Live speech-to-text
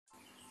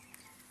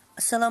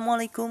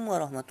Assalamualaikum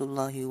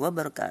warahmatullahi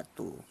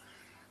wabarakatuh.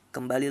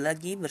 Kembali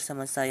lagi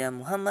bersama saya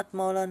Muhammad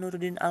Maula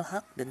Nuruddin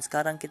Al-Haq. Dan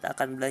sekarang kita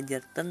akan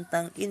belajar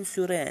tentang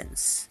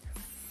insurance.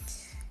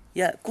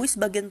 Ya, kuis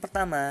bagian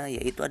pertama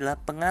yaitu adalah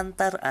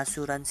pengantar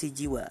asuransi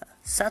jiwa.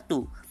 1.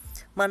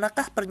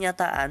 Manakah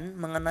pernyataan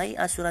mengenai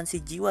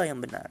asuransi jiwa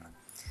yang benar?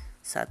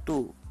 1.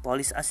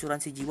 Polis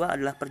asuransi jiwa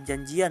adalah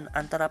perjanjian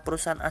antara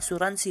perusahaan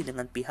asuransi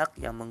dengan pihak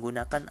yang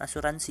menggunakan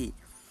asuransi.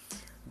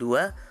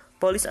 2.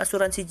 Polis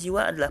asuransi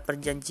jiwa adalah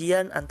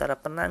perjanjian antara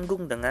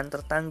penanggung dengan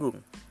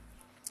tertanggung.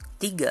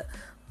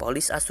 3.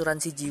 Polis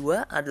asuransi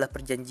jiwa adalah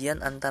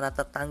perjanjian antara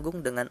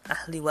tertanggung dengan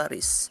ahli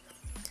waris.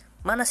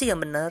 Mana sih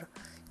yang benar?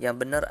 Yang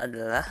benar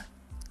adalah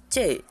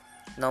C.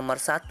 Nomor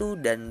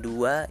 1 dan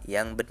 2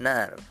 yang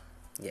benar,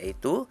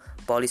 yaitu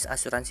polis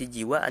asuransi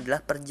jiwa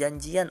adalah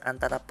perjanjian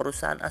antara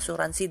perusahaan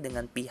asuransi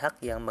dengan pihak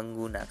yang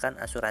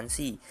menggunakan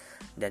asuransi.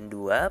 Dan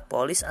 2.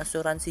 Polis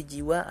asuransi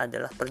jiwa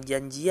adalah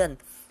perjanjian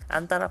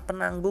antara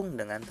penanggung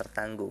dengan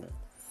tertanggung.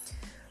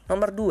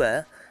 Nomor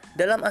 2,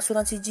 dalam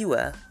asuransi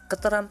jiwa,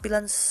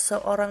 keterampilan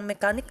seorang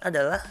mekanik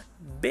adalah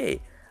B.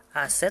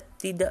 Aset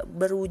tidak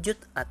berwujud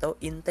atau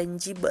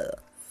intangible.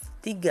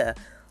 3.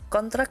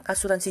 Kontrak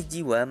asuransi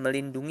jiwa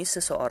melindungi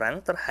seseorang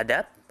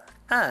terhadap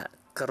A.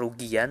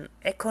 Kerugian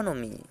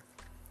ekonomi.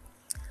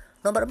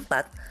 Nomor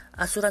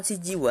 4, asuransi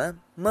jiwa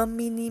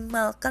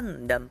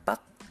meminimalkan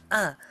dampak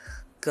A.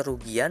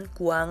 Kerugian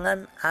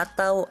keuangan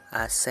atau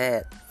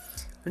aset.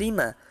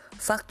 5.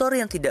 Faktor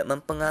yang tidak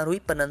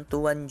mempengaruhi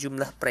penentuan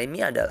jumlah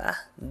premi adalah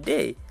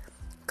D.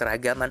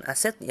 Keragaman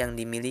aset yang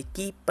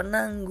dimiliki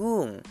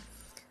penanggung.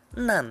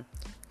 6.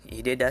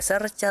 Ide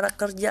dasar cara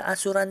kerja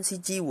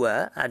asuransi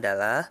jiwa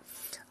adalah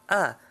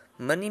A.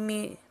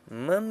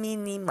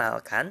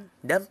 Meminimalkan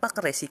dampak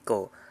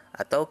resiko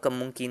atau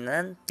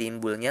kemungkinan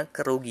timbulnya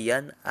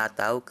kerugian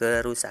atau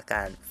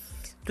kerusakan.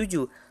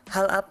 7.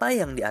 Hal apa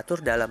yang diatur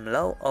dalam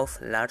Law of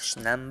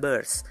Large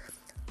Numbers?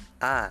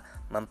 A.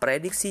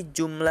 Memprediksi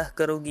jumlah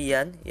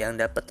kerugian yang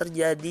dapat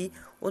terjadi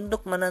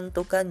untuk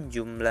menentukan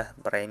jumlah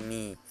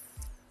premi.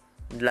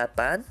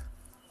 8.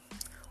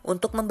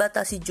 Untuk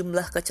membatasi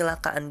jumlah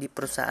kecelakaan di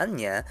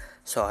perusahaannya,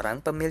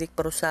 seorang pemilik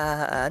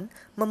perusahaan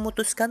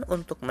memutuskan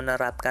untuk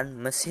menerapkan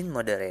mesin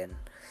modern.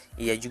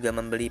 Ia juga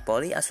membeli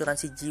poli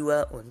asuransi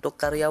jiwa untuk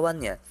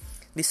karyawannya.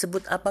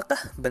 Disebut apakah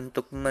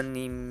bentuk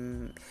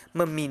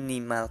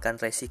meminimalkan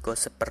resiko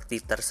seperti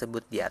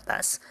tersebut di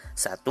atas?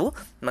 1.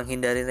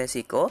 Menghindari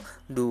resiko.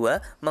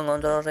 2.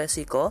 Mengontrol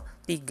resiko.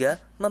 3.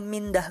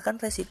 Memindahkan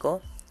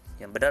resiko.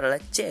 Yang benar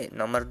adalah C.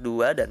 Nomor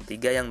 2 dan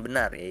 3 yang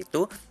benar,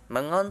 yaitu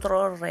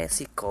mengontrol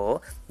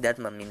resiko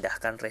dan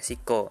memindahkan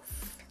resiko.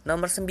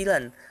 Nomor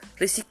 9.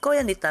 Risiko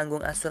yang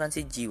ditanggung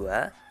asuransi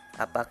jiwa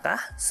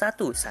apakah?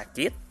 1.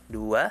 Sakit.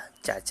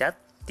 2. Cacat.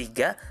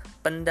 3.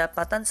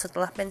 Pendapatan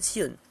setelah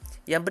pensiun.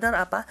 Yang benar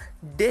apa?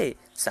 D.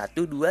 1,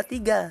 2,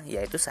 3,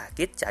 yaitu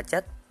sakit,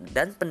 cacat,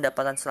 dan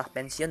pendapatan setelah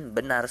pensiun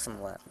benar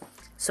semua.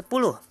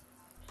 10.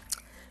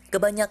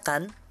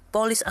 Kebanyakan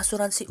polis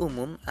asuransi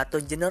umum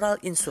atau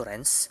general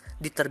insurance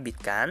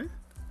diterbitkan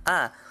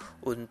A.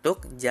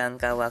 Untuk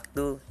jangka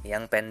waktu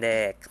yang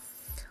pendek.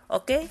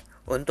 Oke,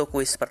 untuk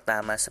kuis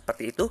pertama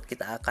seperti itu,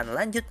 kita akan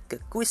lanjut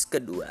ke kuis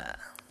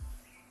kedua.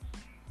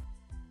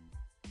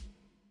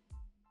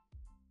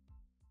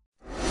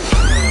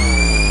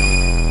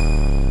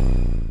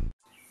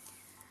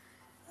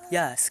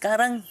 Ya,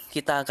 sekarang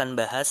kita akan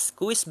bahas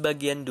kuis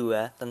bagian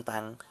 2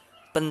 tentang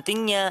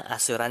pentingnya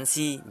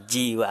asuransi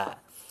jiwa.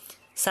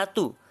 1.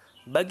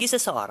 Bagi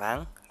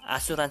seseorang,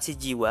 asuransi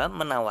jiwa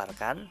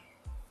menawarkan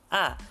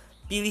A.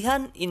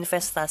 Pilihan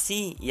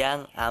investasi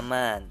yang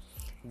aman.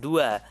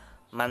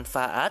 2.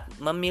 Manfaat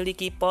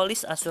memiliki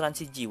polis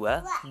asuransi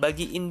jiwa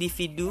bagi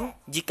individu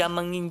jika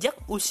menginjak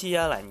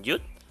usia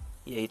lanjut,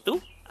 yaitu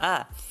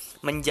A.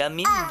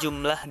 Menjamin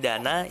jumlah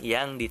dana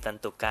yang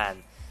ditentukan.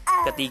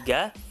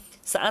 Ketiga,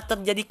 saat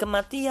terjadi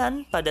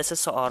kematian pada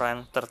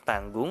seseorang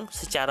tertanggung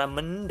secara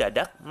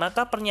mendadak,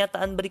 maka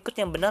pernyataan berikut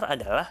yang benar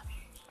adalah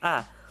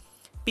A.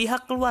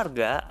 Pihak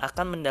keluarga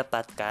akan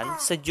mendapatkan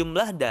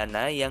sejumlah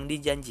dana yang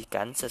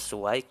dijanjikan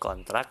sesuai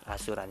kontrak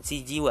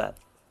asuransi jiwa.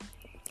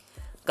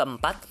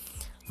 Keempat,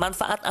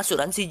 manfaat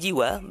asuransi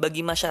jiwa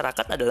bagi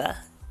masyarakat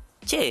adalah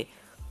C.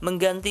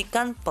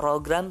 Menggantikan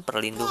program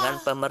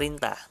perlindungan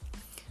pemerintah.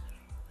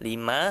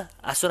 5.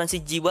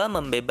 Asuransi jiwa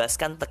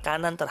membebaskan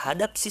tekanan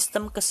terhadap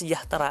sistem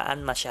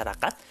kesejahteraan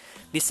masyarakat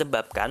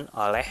disebabkan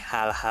oleh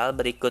hal-hal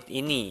berikut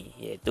ini,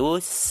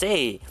 yaitu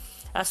C.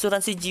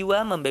 Asuransi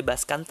jiwa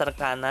membebaskan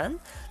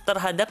tekanan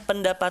terhadap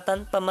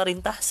pendapatan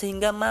pemerintah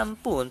sehingga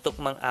mampu untuk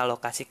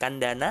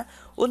mengalokasikan dana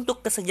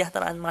untuk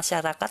kesejahteraan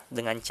masyarakat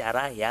dengan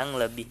cara yang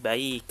lebih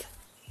baik.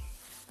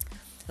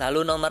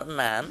 Lalu nomor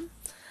 6.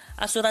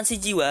 Asuransi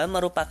jiwa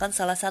merupakan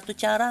salah satu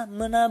cara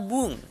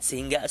menabung,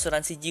 sehingga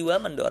asuransi jiwa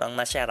mendorong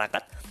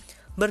masyarakat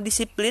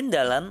berdisiplin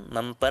dalam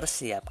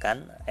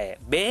mempersiapkan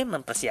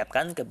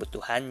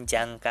kebutuhan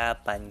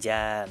jangka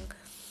panjang.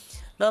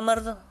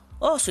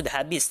 Sudah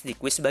habis di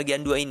kuis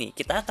bagian 2 ini.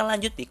 Kita akan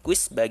lanjut di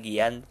kuis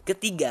bagian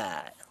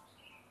ketiga.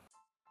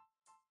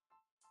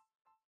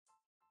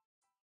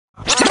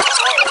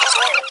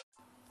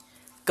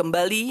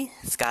 Kembali,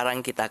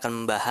 sekarang kita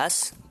akan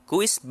membahas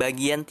kuis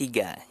bagian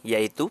 3,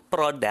 yaitu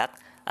produk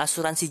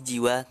asuransi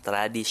jiwa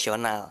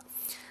tradisional.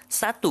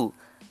 1.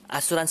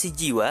 Asuransi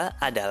jiwa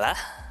adalah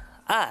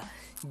A.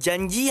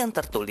 Janji yang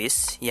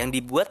tertulis yang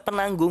dibuat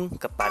penanggung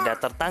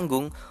kepada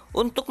tertanggung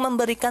untuk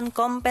memberikan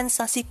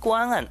kompensasi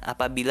keuangan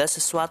apabila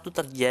sesuatu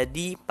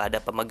terjadi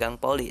pada pemegang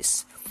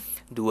polis.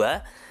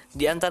 2.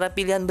 Di antara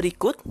pilihan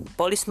berikut,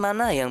 polis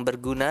mana yang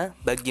berguna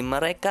bagi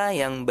mereka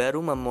yang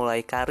baru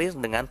memulai karir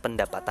dengan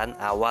pendapatan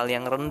awal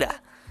yang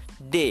rendah?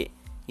 D.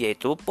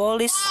 Yaitu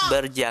polis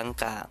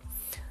berjangka.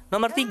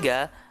 Nomor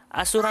 3.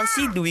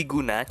 Asuransi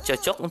dwiguna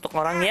cocok untuk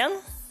orang yang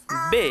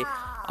B.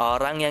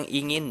 Orang yang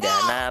ingin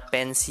dana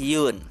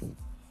pensiun.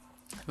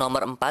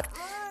 Nomor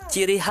 4.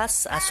 Ciri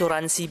khas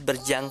asuransi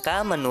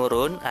berjangka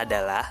menurun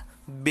adalah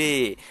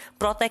B.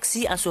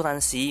 Proteksi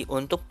asuransi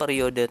untuk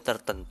periode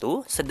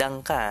tertentu,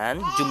 sedangkan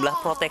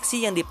jumlah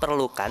proteksi yang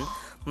diperlukan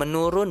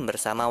menurun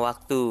bersama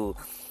waktu.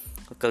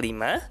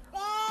 Kelima,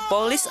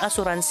 polis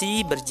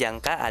asuransi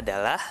berjangka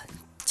adalah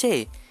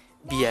C.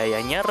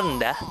 Biayanya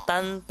rendah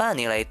tanpa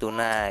nilai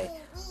tunai.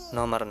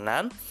 Nomor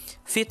 6,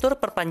 fitur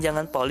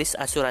perpanjangan polis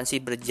asuransi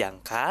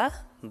berjangka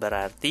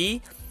berarti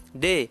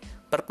D.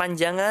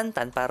 Perpanjangan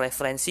tanpa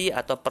referensi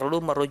atau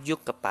perlu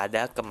merujuk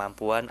kepada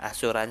kemampuan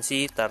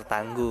asuransi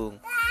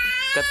tertanggung.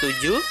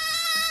 Ketujuh,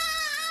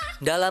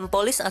 dalam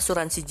polis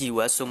asuransi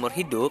jiwa seumur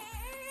hidup,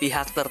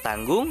 pihak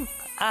tertanggung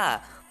A.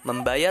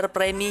 Membayar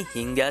premi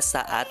hingga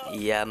saat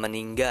ia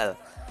meninggal.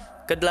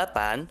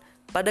 Kedelapan,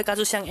 pada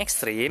kasus yang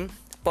ekstrim,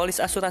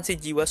 polis asuransi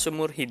jiwa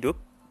seumur hidup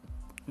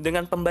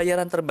dengan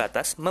pembayaran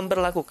terbatas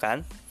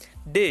memberlakukan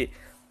D.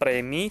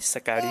 Premi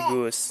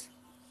sekaligus.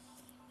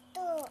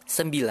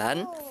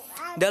 9.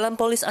 Dalam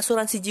polis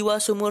asuransi jiwa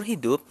seumur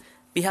hidup,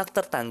 pihak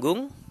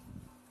tertanggung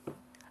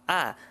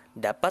A.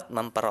 Dapat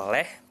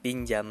memperoleh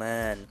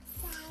pinjaman.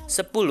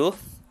 10.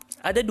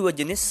 Ada dua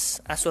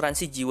jenis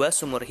asuransi jiwa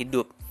seumur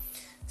hidup.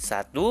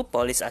 1.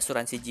 Polis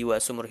asuransi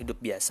jiwa seumur hidup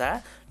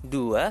biasa.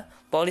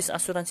 2. Polis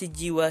asuransi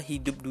jiwa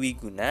hidup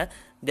dwiguna.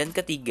 Dan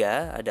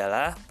ketiga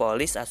adalah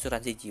polis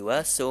asuransi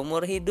jiwa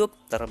seumur hidup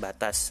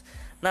terbatas.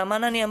 Nah,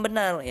 mana nih yang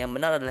benar? Yang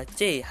benar adalah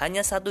C.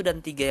 Hanya 1 dan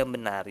 3 yang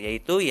benar,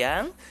 yaitu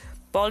yang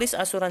polis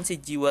asuransi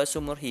jiwa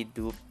seumur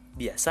hidup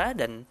biasa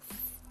dan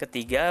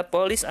ketiga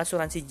polis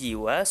asuransi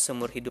jiwa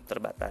seumur hidup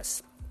terbatas.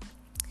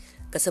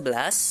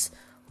 Ke-11,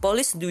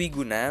 polis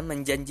dwiguna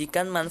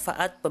menjanjikan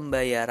manfaat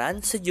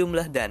pembayaran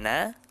sejumlah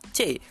dana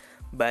C.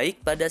 Baik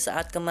pada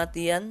saat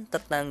kematian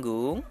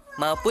tertanggung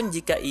maupun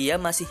jika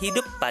ia masih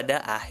hidup pada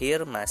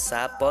akhir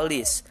masa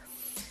polis.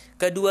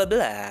 Ke-12,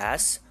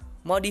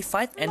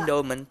 modified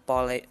endowment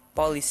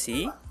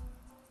policy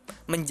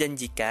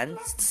menjanjikan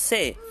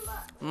C.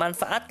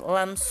 Manfaat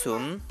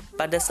langsung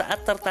pada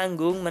saat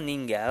tertanggung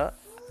meninggal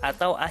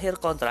atau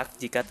akhir kontrak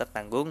jika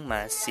tertanggung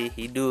masih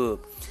hidup.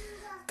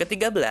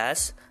 Ke-13,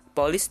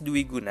 polis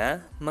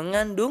dwiguna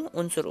mengandung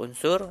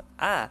unsur-unsur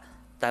A.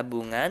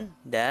 Tabungan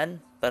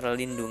dan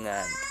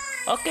perlindungan.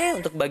 Oke,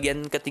 untuk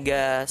bagian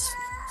ketiga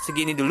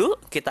segini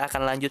dulu. Kita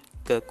akan lanjut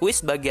ke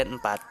kuis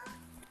bagian 4.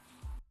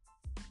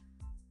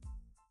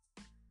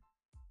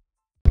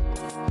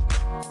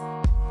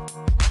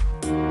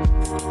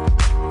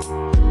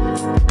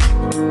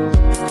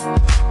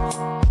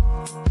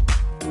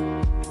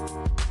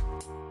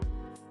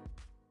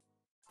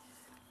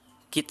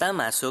 Kita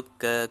masuk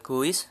ke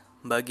kuis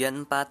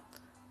bagian 4,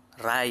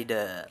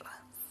 rider.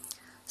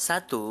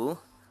 1.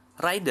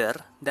 Rider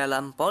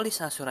dalam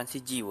polis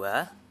asuransi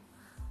jiwa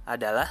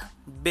adalah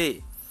B.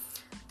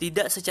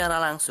 Tidak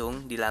secara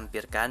langsung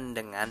dilampirkan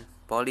dengan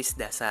polis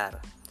dasar.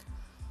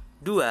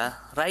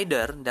 2.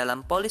 Rider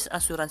dalam polis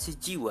asuransi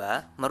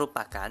jiwa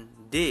merupakan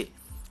D.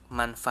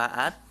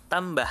 Manfaat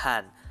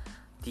tambahan.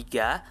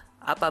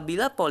 3.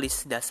 Apabila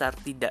polis dasar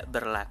tidak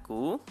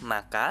berlaku,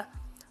 maka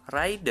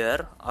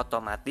rider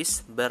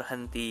otomatis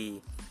berhenti.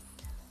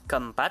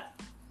 Keempat,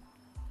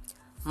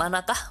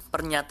 manakah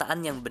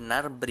pernyataan yang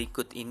benar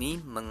berikut ini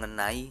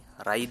mengenai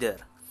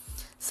rider?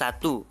 1.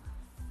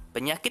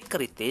 Penyakit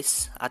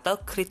kritis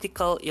atau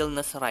critical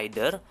illness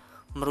rider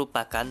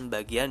merupakan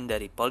bagian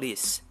dari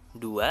polis.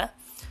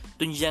 2.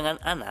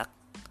 Tunjangan anak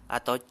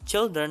atau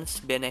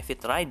children's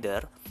benefit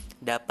rider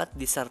dapat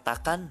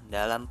disertakan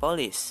dalam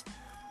polis.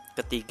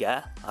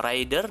 Ketiga,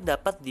 rider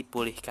dapat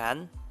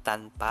dipulihkan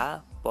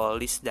tanpa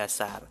polis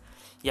dasar.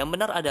 Yang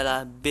benar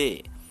adalah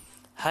B.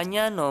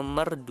 Hanya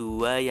nomor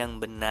 2 yang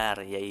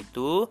benar,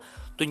 yaitu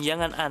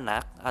tunjangan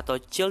anak atau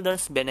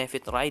children's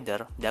benefit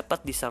rider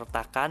dapat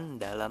disertakan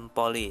dalam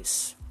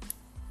polis.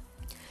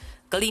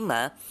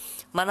 Kelima,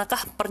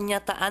 manakah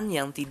pernyataan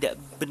yang tidak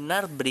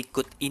benar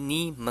berikut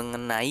ini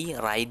mengenai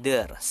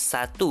rider?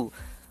 1.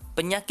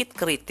 Penyakit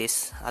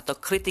kritis atau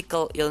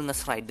critical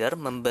illness rider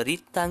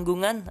memberi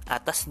tanggungan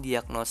atas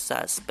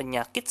diagnosa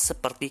penyakit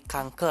seperti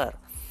kanker.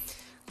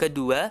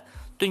 Kedua,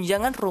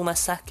 tunjangan rumah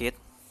sakit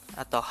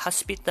atau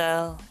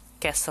hospital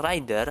cash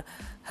rider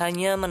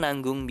hanya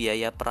menanggung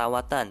biaya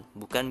perawatan,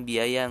 bukan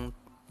biaya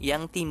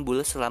yang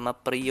timbul selama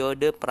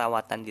periode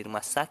perawatan di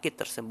rumah sakit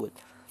tersebut.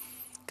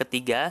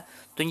 Ketiga,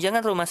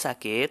 tunjangan rumah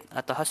sakit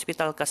atau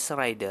hospital cash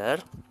rider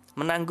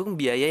menanggung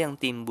biaya yang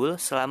timbul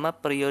selama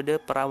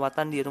periode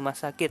perawatan di rumah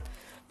sakit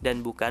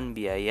dan bukan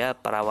biaya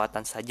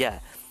perawatan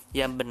saja.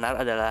 Yang benar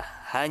adalah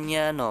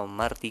hanya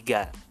nomor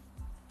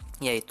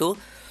 3, yaitu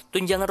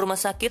tunjangan rumah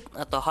sakit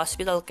atau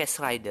hospital cash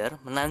rider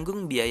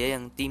menanggung biaya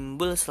yang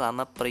timbul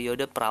selama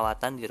periode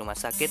perawatan di rumah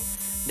sakit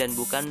dan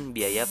bukan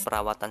biaya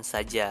perawatan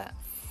saja.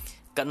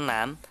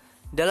 Keenam,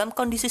 dalam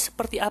kondisi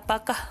seperti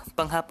apakah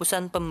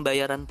penghapusan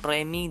pembayaran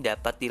premi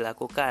dapat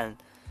dilakukan?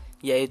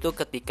 Yaitu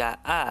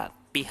ketika A.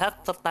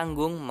 Pihak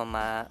tertanggung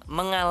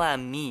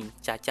mengalami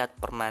cacat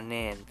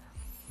permanen.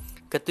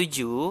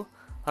 Ketujuh,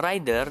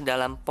 rider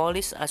dalam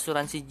polis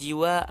asuransi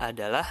jiwa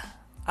adalah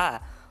A.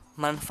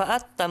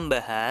 Manfaat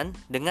tambahan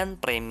dengan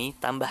premi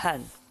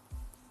tambahan.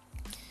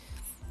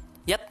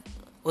 Yap,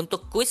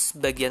 untuk kuis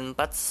bagian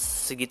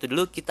 4 segitu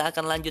dulu. Kita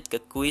akan lanjut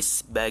ke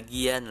kuis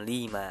bagian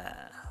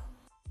 5.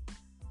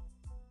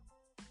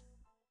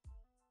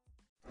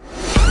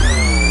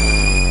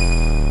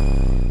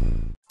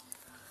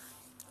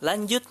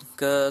 Lanjut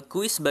ke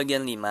kuis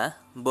bagian 5,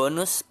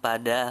 bonus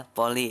pada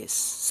polis.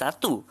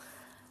 1.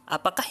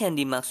 Apakah yang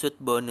dimaksud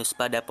bonus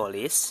pada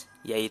polis?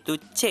 Yaitu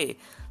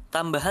C.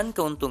 Tambahan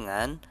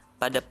keuntungan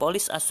pada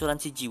polis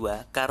asuransi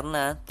jiwa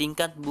karena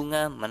tingkat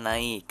bunga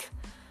menaik.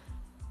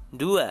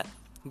 2.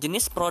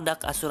 Jenis produk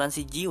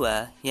asuransi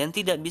jiwa yang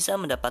tidak bisa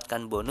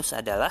mendapatkan bonus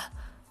adalah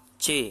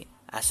C.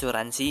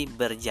 Asuransi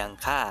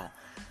berjangka.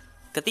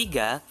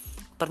 Ketiga,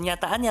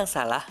 pernyataan yang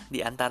salah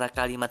di antara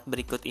kalimat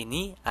berikut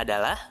ini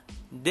adalah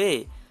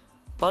D.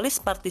 Polis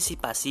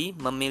partisipasi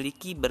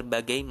memiliki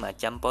berbagai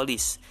macam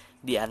polis.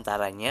 Di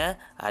antaranya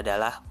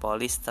adalah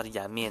polis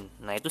terjamin.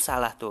 Nah, itu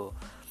salah tuh.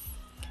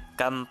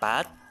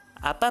 Keempat,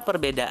 apa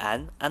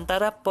perbedaan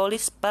antara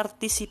polis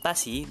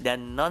partisipasi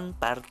dan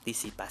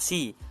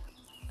non-partisipasi?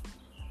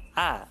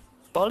 A.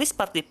 Polis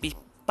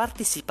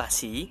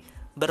partisipasi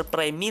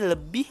berpremi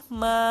lebih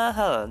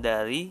mahal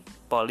dari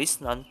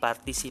polis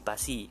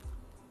non-partisipasi.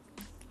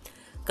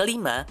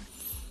 Kelima,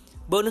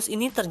 bonus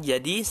ini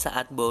terjadi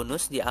saat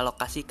bonus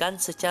dialokasikan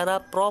secara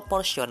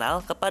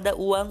proporsional kepada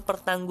uang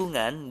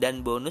pertanggungan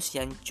dan bonus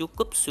yang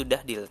cukup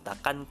sudah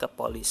diletakkan ke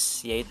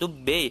polis, yaitu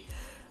B.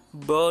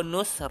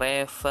 Bonus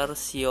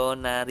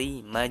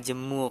reversionari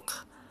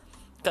majemuk.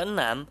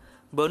 Keenam,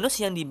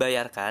 bonus yang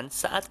dibayarkan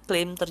saat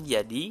klaim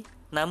terjadi,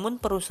 namun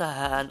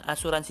perusahaan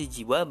asuransi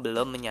jiwa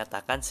belum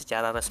menyatakan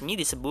secara resmi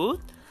disebut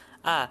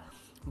A.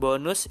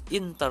 Bonus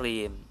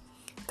interim.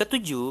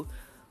 Ketujuh,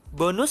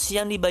 bonus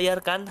yang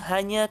dibayarkan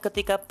hanya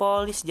ketika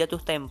polis jatuh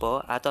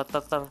tempo atau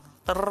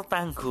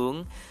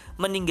tertanggung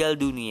meninggal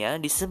dunia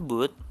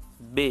disebut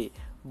B.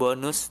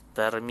 Bonus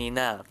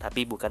terminal,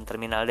 tapi bukan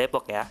terminal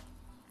Depok ya.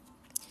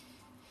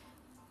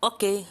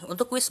 Oke,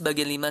 untuk kuis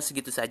bagian 5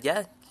 segitu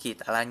saja.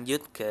 Kita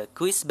lanjut ke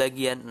kuis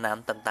bagian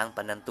 6 tentang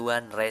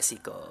penentuan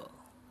resiko.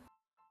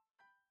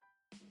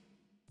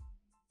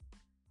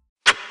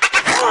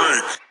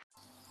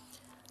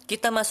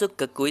 Kita masuk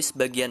ke kuis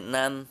bagian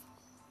 6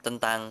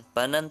 tentang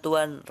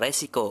penentuan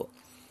resiko.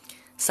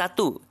 1.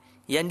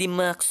 Yang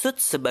dimaksud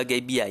sebagai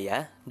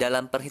biaya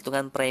dalam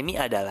perhitungan premi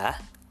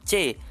adalah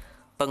C.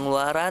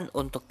 Pengeluaran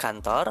untuk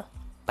kantor,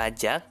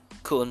 pajak,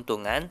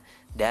 keuntungan,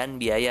 dan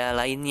biaya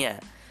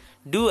lainnya.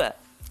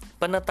 2.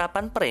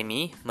 Penetapan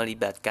premi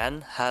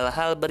melibatkan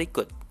hal-hal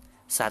berikut.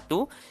 1.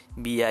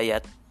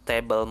 Biaya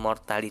tabel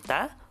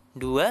mortalita.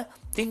 2.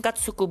 Tingkat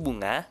suku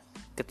bunga.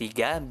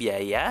 3.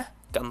 Biaya.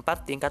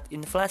 4. Tingkat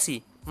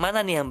inflasi.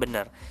 Mana nih yang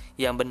benar?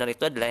 Yang benar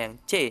itu adalah yang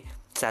C.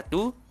 1,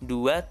 2,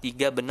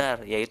 3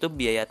 benar, yaitu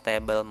biaya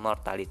tabel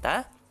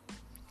mortalita,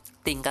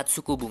 tingkat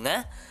suku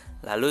bunga,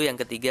 lalu yang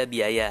ketiga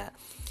biaya.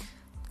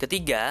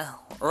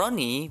 Ketiga,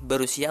 Roni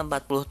berusia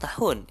 40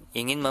 tahun,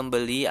 ingin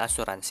membeli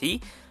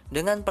asuransi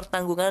dengan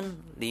pertanggungan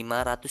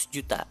 500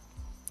 juta.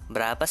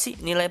 Berapa sih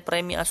nilai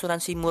premi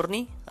asuransi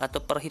murni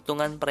atau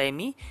perhitungan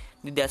premi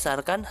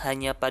didasarkan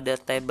hanya pada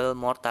tabel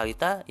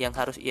mortalita yang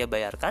harus ia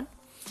bayarkan?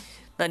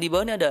 Nah, di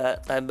bawah ini ada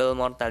tabel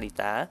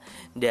mortalita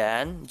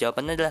dan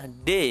jawabannya adalah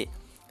D.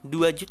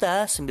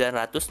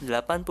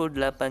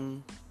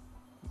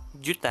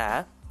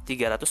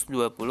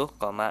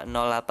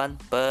 2.988.320,08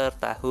 per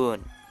tahun.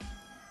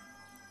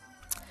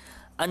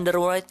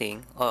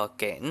 Underwriting.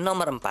 Oke,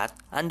 nomor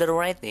 4.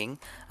 Underwriting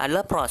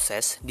adalah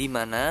proses di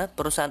mana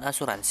perusahaan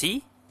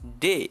asuransi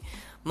D.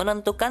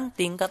 menentukan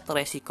tingkat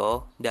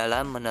resiko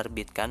dalam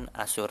menerbitkan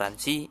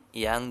asuransi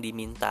yang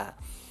diminta.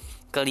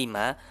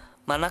 Kelima,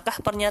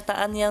 manakah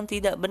pernyataan yang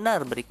tidak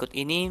benar berikut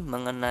ini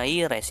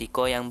mengenai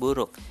resiko yang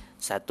buruk?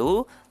 1.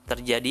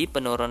 Terjadi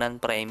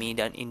penurunan premi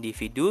dan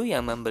individu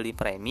yang membeli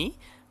premi.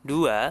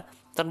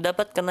 2.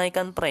 Terdapat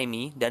kenaikan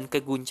premi dan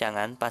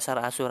keguncangan pasar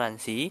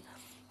asuransi.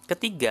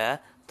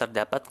 Ketiga,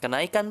 terdapat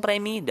kenaikan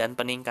premi dan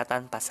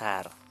peningkatan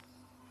pasar.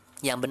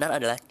 Yang benar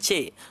adalah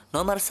C,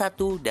 nomor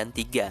 1 dan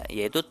 3,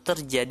 yaitu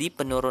terjadi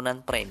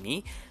penurunan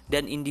premi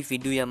dan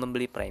individu yang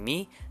membeli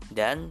premi,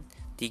 dan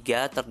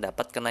 3,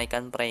 terdapat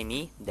kenaikan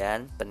premi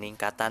dan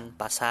peningkatan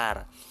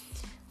pasar.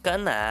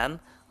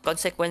 Keenam,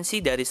 konsekuensi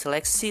dari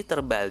seleksi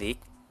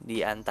terbalik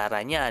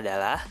diantaranya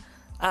adalah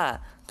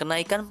A.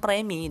 Kenaikan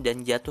premi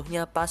dan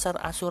jatuhnya pasar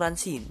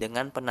asuransi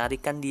dengan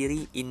penarikan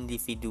diri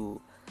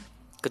individu.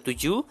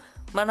 Ketujuh,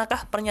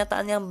 manakah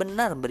pernyataan yang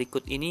benar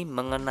berikut ini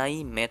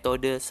mengenai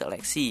metode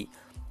seleksi?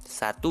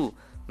 1.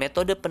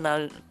 Metode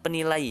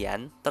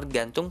penilaian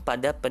tergantung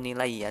pada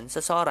penilaian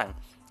seseorang,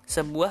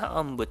 sebuah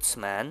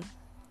ombudsman.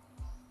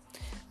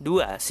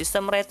 2.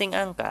 Sistem rating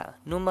angka,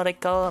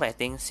 numerical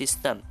rating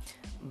system,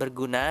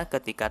 berguna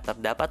ketika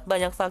terdapat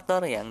banyak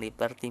faktor yang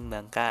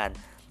dipertimbangkan.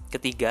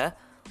 Ketiga,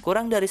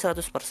 kurang dari 100%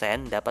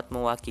 dapat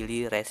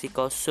mewakili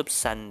resiko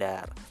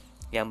substandar.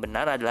 Yang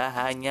benar adalah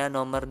hanya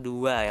nomor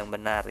 2 yang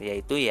benar,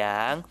 yaitu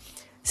yang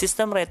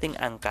sistem rating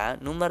angka,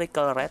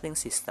 numerical rating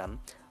system,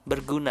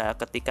 berguna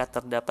ketika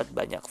terdapat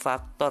banyak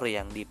faktor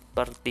yang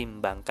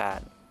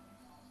dipertimbangkan.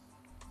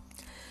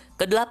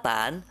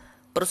 Kedelapan,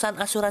 perusahaan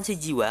asuransi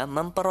jiwa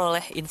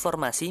memperoleh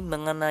informasi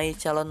mengenai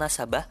calon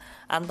nasabah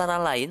antara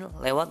lain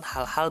lewat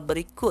hal-hal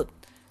berikut,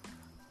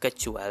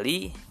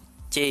 kecuali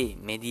C.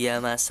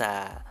 Media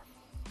massa.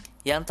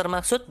 Yang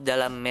termaksud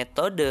dalam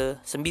metode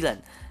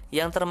 9.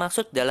 Yang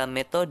termaksud dalam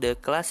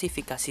metode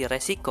klasifikasi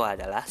resiko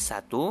adalah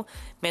 1.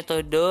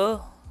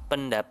 Metode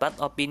pendapat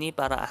opini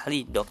para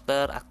ahli,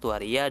 dokter,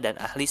 aktuaria, dan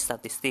ahli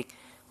statistik.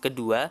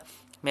 Kedua,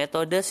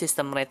 metode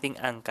sistem rating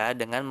angka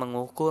dengan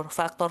mengukur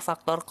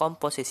faktor-faktor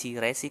komposisi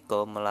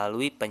resiko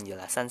melalui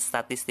penjelasan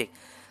statistik.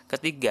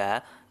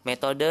 Ketiga,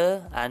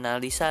 metode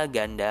analisa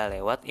ganda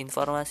lewat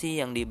informasi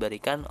yang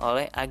diberikan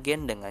oleh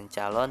agen dengan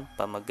calon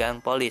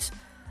pemegang polis.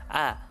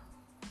 A.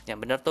 Yang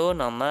benar tuh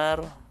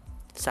nomor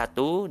 1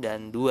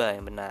 dan 2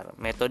 yang benar.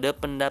 Metode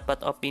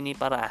pendapat opini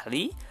para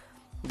ahli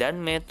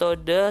dan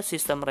metode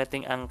sistem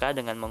rating angka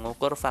dengan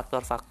mengukur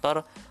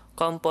faktor-faktor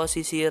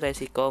komposisi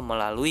resiko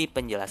melalui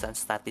penjelasan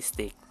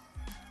statistik.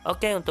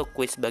 Oke, untuk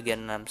kuis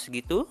bagian 6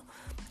 segitu.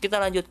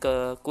 Kita lanjut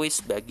ke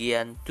kuis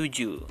bagian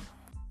 7.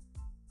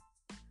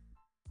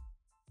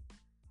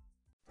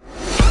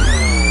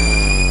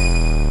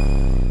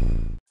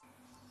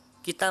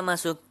 Kita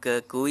masuk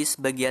ke kuis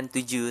bagian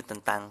 7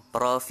 tentang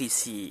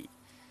provisi.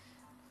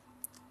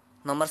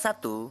 Nomor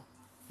 1,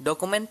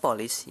 dokumen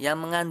polis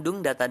yang mengandung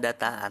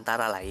data-data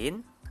antara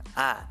lain: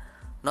 A.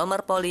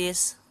 Nomor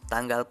polis,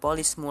 tanggal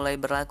polis mulai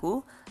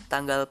berlaku,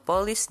 tanggal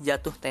polis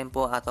jatuh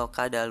tempo atau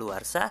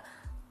kadaluarsa,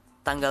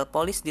 tanggal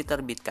polis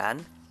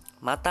diterbitkan,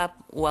 mata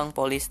uang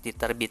polis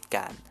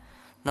diterbitkan.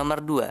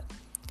 Nomor 2,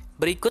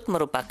 berikut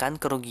merupakan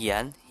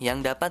kerugian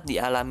yang dapat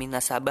dialami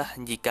nasabah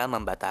jika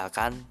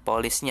membatalkan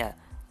polisnya,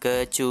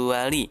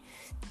 kecuali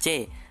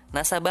C.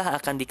 Nasabah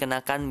akan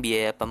dikenakan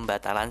biaya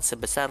pembatalan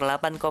sebesar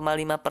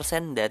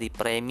 8,5% dari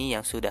premi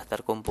yang sudah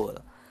terkumpul.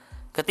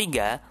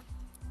 Ketiga,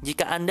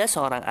 jika Anda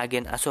seorang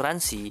agen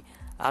asuransi,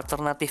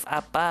 alternatif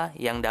apa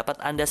yang dapat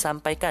Anda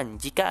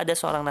sampaikan jika ada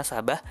seorang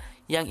nasabah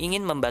yang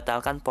ingin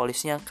membatalkan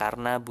polisnya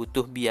karena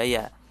butuh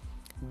biaya?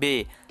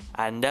 B.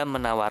 Anda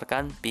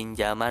menawarkan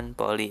pinjaman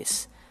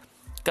polis.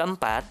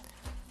 Keempat,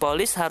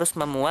 polis harus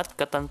memuat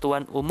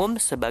ketentuan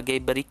umum sebagai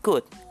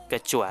berikut,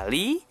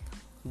 kecuali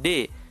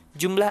D.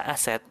 Jumlah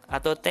aset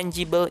atau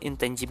tangible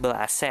intangible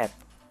asset.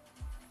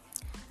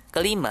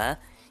 Kelima,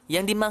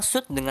 yang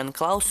dimaksud dengan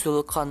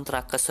klausul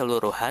kontrak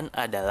keseluruhan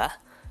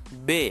adalah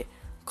B.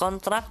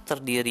 Kontrak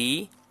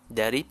terdiri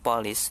dari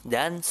polis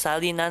dan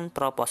salinan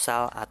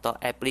proposal atau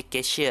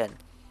application.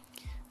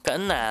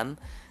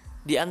 Keenam,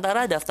 di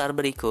antara daftar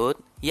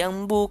berikut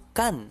yang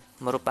bukan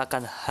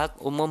merupakan hak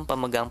umum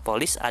pemegang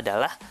polis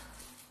adalah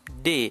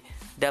D.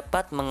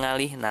 Dapat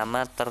mengalih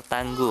nama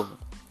tertanggung.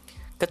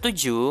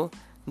 Ketujuh,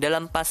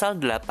 dalam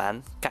pasal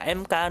 8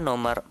 KMK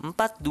nomor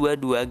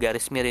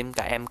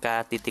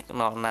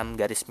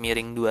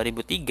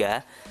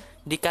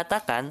 422/KMK.06/2003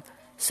 dikatakan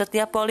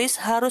setiap polis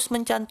harus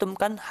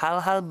mencantumkan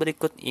hal-hal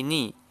berikut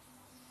ini: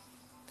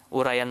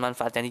 uraian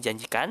manfaat yang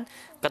dijanjikan,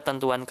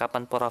 ketentuan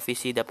kapan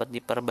provisi dapat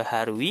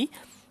diperbaharui,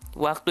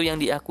 waktu yang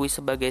diakui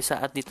sebagai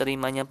saat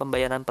diterimanya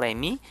pembayaran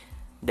premi,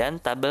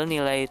 dan tabel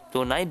nilai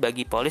tunai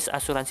bagi polis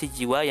asuransi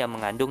jiwa yang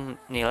mengandung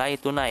nilai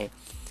tunai.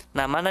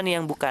 Nah, mana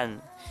nih yang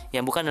bukan?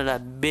 Yang bukan adalah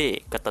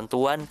B.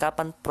 Ketentuan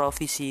kapan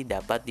provisi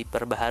dapat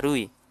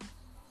diperbaharui.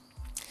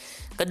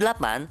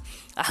 Kedelapan,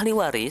 ahli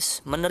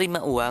waris menerima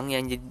uang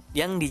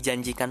yang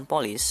dijanjikan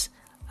polis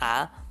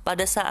A.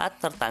 Pada saat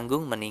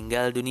tertanggung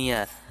meninggal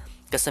dunia.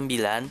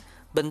 Kesembilan,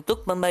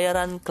 bentuk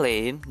pembayaran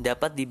klaim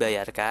dapat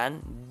dibayarkan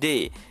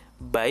D.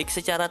 Baik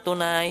secara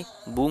tunai,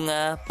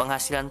 bunga,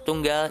 penghasilan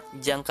tunggal,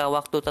 jangka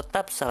waktu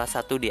tetap salah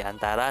satu di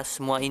antara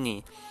semua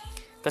ini.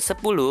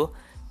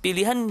 Kesepuluh,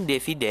 pilihan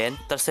dividen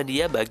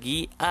tersedia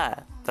bagi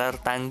A.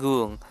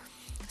 Tertanggung.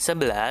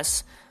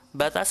 11.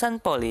 Batasan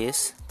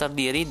polis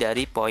terdiri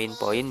dari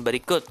poin-poin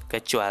berikut,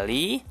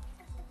 kecuali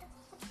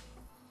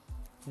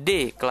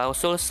D.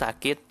 Klausul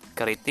sakit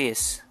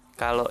kritis.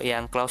 Kalau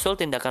yang klausul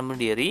tindakan bunuh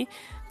diri,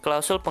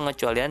 klausul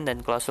pengecualian,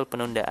 dan klausul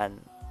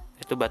penundaan,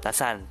 itu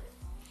batasan,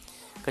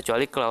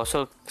 kecuali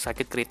klausul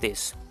sakit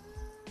kritis.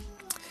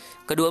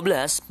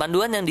 Ke-12,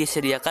 panduan yang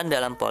disediakan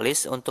dalam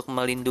polis untuk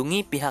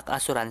melindungi pihak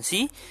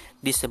asuransi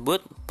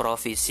disebut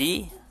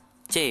provisi.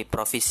 C.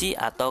 Provisi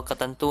atau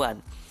ketentuan.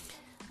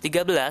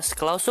 13.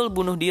 Klausul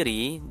bunuh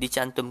diri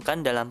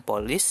dicantumkan dalam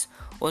polis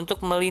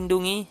untuk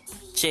melindungi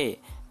C.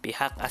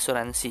 Pihak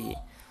asuransi.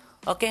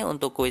 Oke,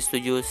 untuk kuis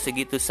 7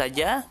 segitu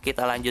saja.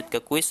 Kita lanjut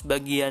ke kuis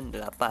bagian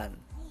 8.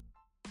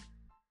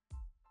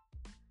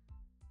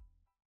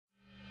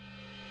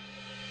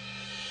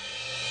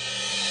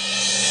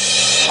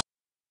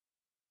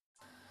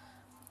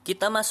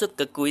 Kita masuk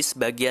ke kuis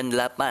bagian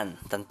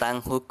 8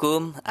 tentang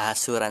hukum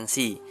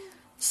asuransi.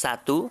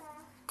 1.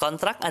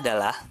 Kontrak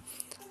adalah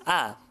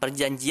A.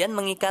 Perjanjian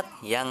mengikat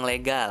yang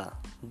legal.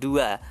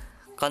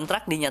 2.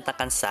 Kontrak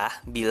dinyatakan sah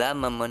bila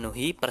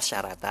memenuhi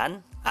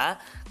persyaratan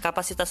A.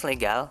 Kapasitas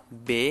legal.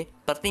 B.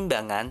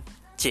 Pertimbangan.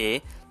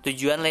 C.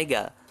 Tujuan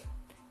legal.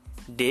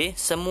 D.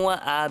 Semua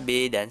A,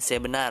 B, dan C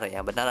benar.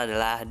 Yang benar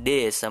adalah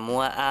D.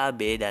 Semua A,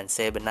 B, dan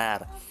C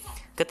benar.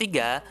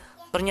 Ketiga,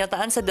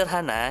 pernyataan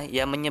sederhana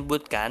yang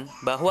menyebutkan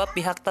bahwa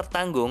pihak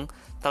tertanggung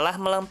telah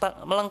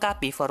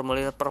melengkapi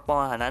formulir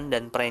permohonan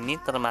dan premi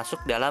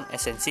termasuk dalam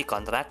esensi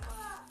kontrak.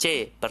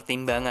 C.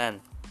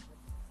 Pertimbangan.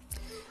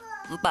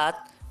 4.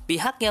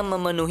 Pihak yang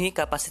memenuhi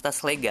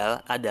kapasitas legal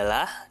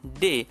adalah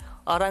D.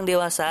 Orang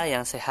dewasa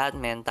yang sehat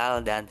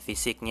mental dan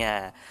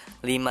fisiknya.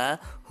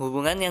 5.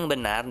 Hubungan yang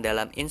benar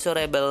dalam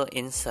insurable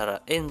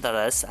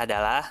interest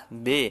adalah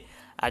B.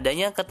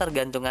 Adanya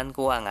ketergantungan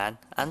keuangan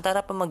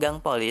antara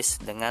pemegang polis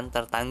dengan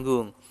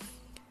tertanggung.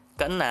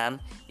 Keenam,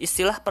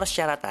 istilah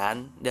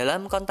persyaratan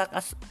dalam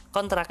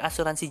kontrak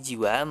asuransi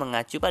jiwa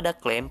mengacu pada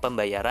klaim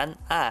pembayaran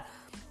A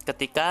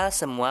ketika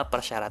semua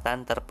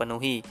persyaratan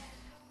terpenuhi.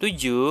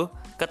 7.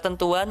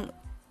 Ketentuan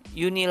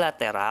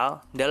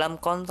unilateral dalam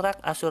kontrak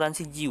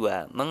asuransi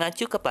jiwa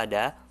mengacu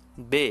kepada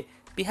B.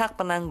 Pihak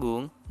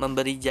penanggung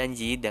memberi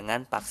janji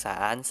dengan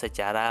paksaan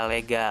secara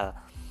legal.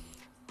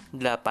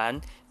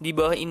 8. Di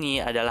bawah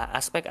ini adalah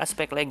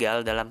aspek-aspek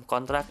legal dalam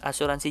kontrak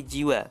asuransi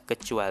jiwa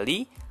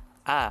kecuali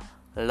A.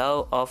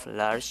 Law of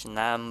large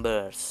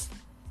numbers.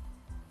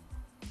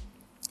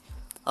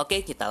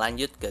 Oke, kita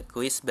lanjut ke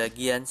kuis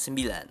bagian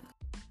 9.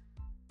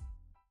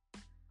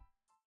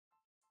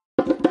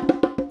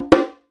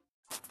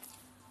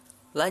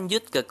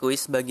 Lanjut ke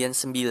kuis bagian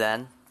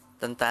 9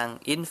 tentang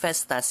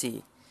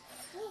investasi.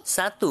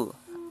 1.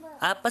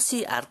 Apa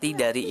sih arti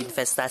dari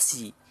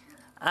investasi?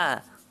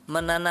 A.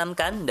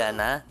 Menanamkan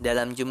dana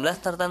dalam jumlah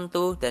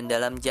tertentu dan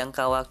dalam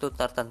jangka waktu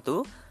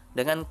tertentu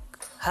dengan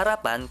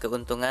harapan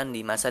keuntungan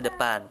di masa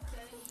depan.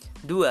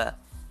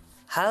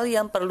 2. Hal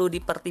yang perlu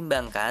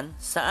dipertimbangkan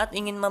saat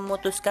ingin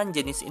memutuskan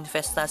jenis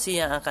investasi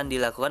yang akan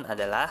dilakukan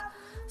adalah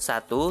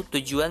 1.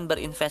 Tujuan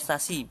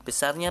berinvestasi,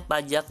 besarnya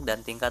pajak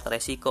dan tingkat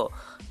resiko.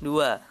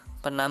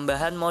 2.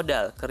 Penambahan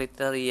modal,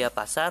 kriteria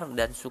pasar,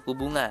 dan suku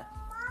bunga.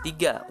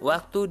 3.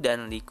 Waktu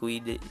dan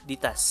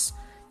likuiditas.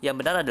 Yang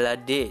benar adalah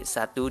D,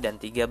 1 dan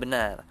 3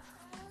 benar.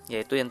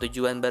 Yaitu yang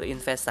tujuan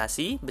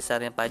berinvestasi,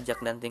 besarnya pajak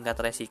dan tingkat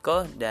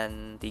resiko,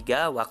 dan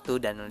 3. Waktu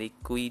dan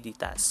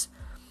likuiditas.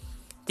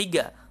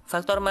 3.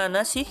 Faktor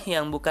mana sih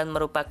yang bukan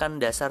merupakan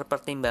dasar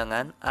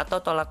pertimbangan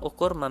atau tolak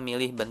ukur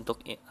memilih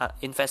bentuk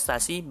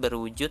investasi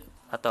berwujud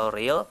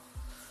real?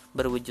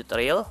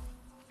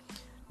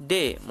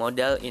 D.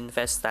 Modal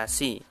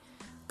investasi.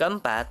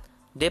 Keempat,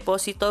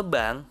 deposito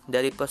bank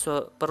dari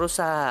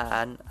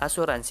perusahaan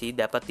asuransi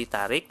dapat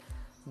ditarik.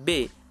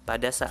 B.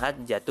 Pada saat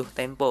jatuh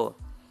tempo.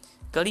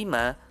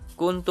 Kelima,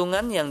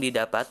 keuntungan yang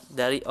didapat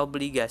dari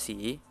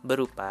obligasi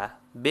berupa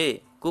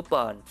B.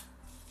 Kupon.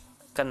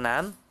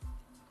 Keenam,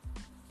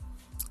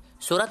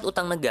 surat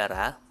utang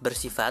negara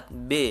bersifat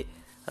B.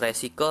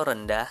 Resiko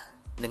rendah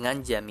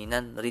dengan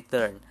jaminan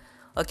return.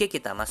 Oke,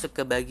 kita masuk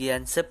ke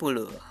bagian 10.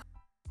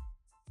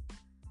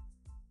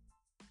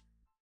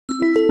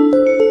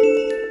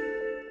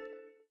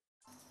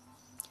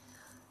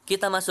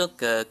 Kita masuk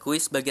ke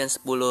kuis bagian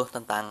 10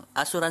 tentang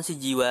asuransi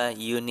jiwa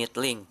unit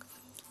link.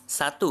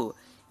 1.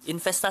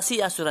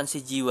 Investasi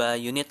asuransi jiwa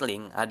unit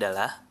link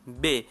adalah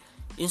B.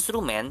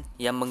 Instrumen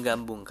yang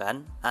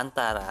menggabungkan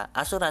antara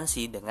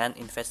asuransi dengan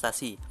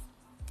investasi.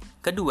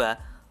 Kedua,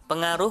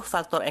 pengaruh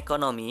faktor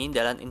ekonomi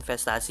dalam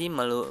investasi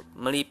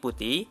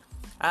meliputi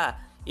A.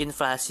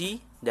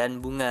 Inflasi dan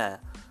bunga.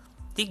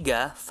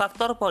 3.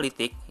 Faktor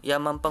politik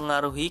yang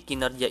mempengaruhi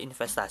kinerja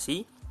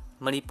investasi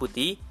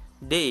meliputi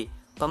D.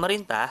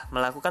 Pemerintah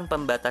melakukan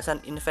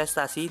pembatasan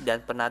investasi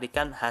dan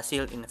penarikan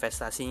hasil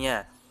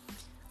investasinya.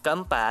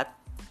 Keempat,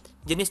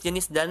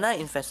 jenis-jenis dana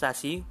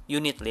investasi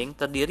unit link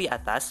terdiri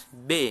atas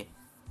B.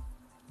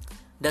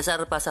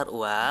 Dasar pasar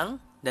uang,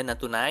 dana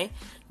tunai,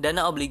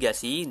 dana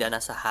obligasi, dana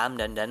saham,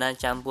 dan dana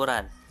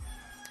campuran.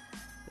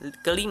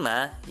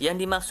 Kelima, yang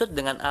dimaksud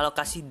dengan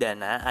alokasi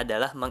dana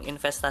adalah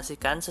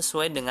menginvestasikan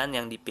sesuai dengan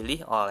yang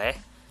dipilih oleh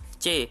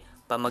C.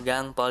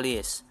 Pemegang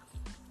polis.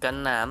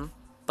 Keenam,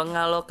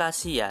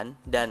 pengalokasian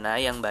dana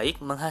yang baik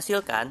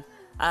menghasilkan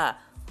A.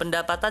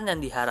 Pendapatan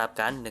yang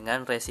diharapkan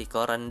dengan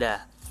resiko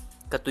rendah.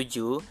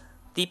 Ketujuh,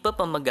 tipe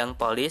pemegang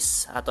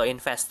polis atau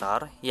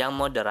investor yang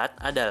moderat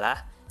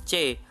adalah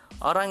C.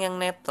 Orang yang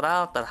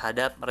netral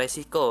terhadap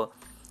resiko.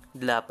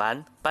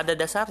 8. Pada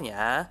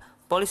dasarnya,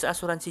 polis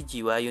asuransi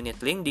jiwa unit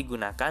link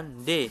digunakan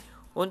D.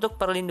 untuk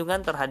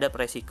perlindungan terhadap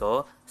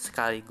resiko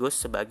sekaligus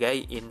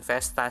sebagai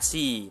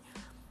investasi.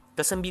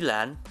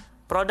 Kesembilan,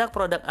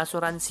 produk-produk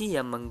asuransi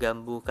yang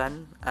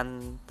menggabungkan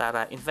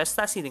antara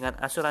investasi dengan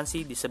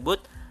asuransi disebut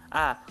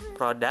A.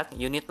 Produk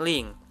unit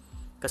link.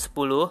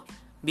 Kesepuluh,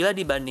 bila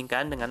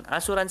dibandingkan dengan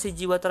asuransi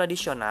jiwa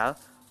tradisional,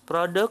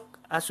 produk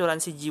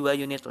asuransi jiwa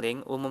unit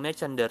link umumnya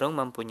cenderung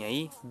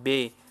mempunyai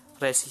B.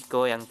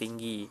 Resiko yang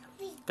tinggi.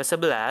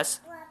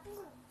 Kesebelas,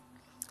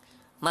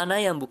 mana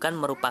yang bukan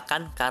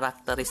merupakan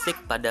karakteristik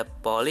pada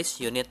polis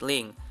unit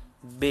link?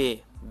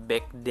 B.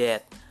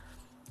 Backdate.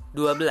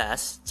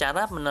 12.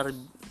 Cara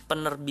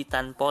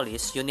penerbitan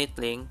polis unit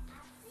link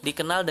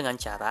dikenal dengan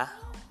cara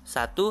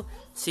 1.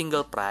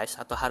 Single price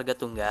atau harga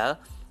tunggal,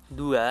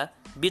 2.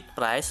 Bid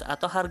price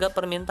atau harga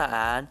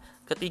permintaan,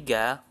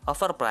 ketiga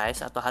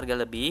overprice atau harga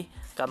lebih,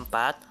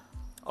 keempat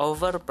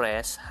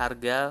overprice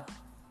harga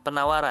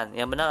penawaran.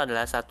 Yang benar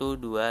adalah 1,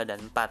 2,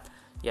 dan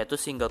 4, yaitu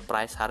single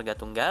price harga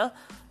tunggal,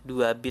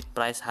 2 bid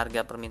price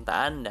harga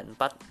permintaan, dan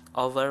 4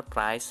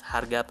 overprice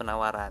harga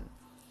penawaran.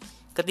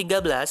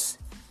 Ke-13,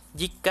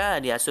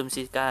 jika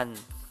diasumsikan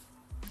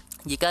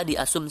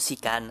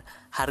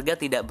harga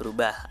tidak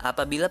berubah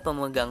apabila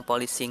pemegang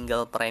polis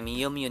single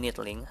premium unit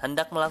link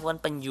hendak melakukan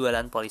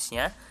penjualan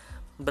polisnya,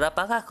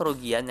 berapakah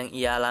kerugian yang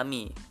ia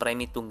alami?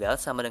 Premi tunggal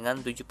sama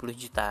dengan 70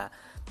 juta,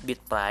 bid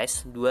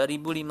price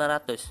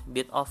 2.500,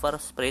 bid over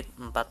spread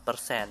 4%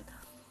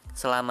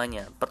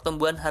 selamanya,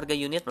 pertumbuhan harga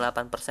unit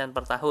 8%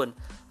 per tahun,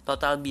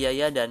 total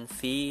biaya dan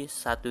fee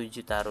 1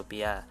 juta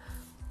rupiah.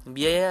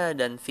 Biaya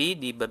dan fee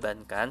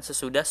dibebankan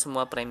sesudah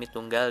semua premi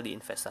tunggal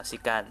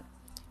diinvestasikan.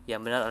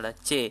 Yang benar adalah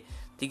C.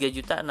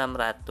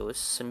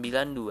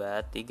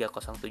 3.692.307,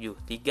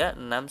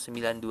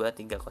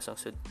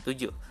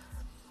 3.692.307.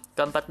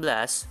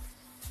 Ke-14,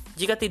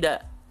 jika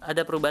tidak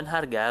ada perubahan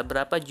harga,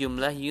 berapa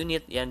jumlah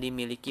unit yang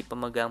dimiliki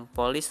pemegang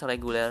polis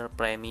reguler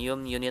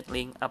premium unit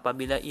link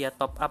apabila ia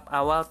top up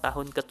awal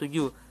tahun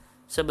ke-7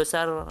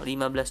 sebesar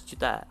 15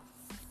 juta.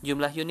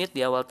 Jumlah unit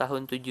di awal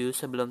tahun 7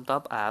 sebelum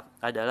top up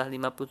adalah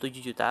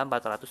 57.435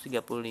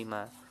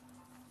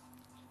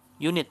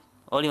 unit.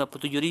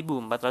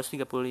 57.435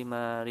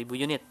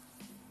 unit.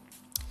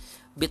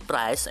 Bid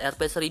price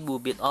Rp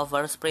 1000, bid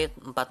over spread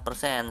 4%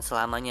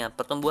 selamanya.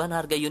 Pertumbuhan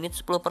harga unit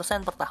 10%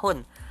 per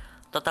tahun.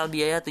 Total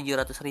biaya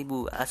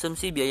 700.000.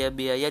 Asumsi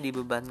biaya-biaya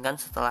dibebankan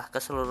setelah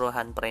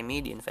keseluruhan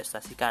premi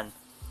diinvestasikan.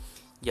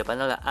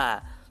 Jawabannya adalah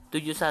A.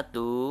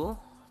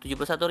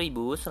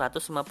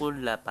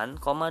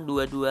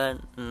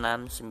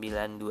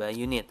 71.158,22692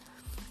 unit.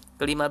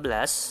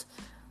 Ke-15,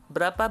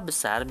 berapa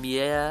besar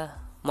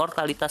biaya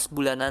mortalitas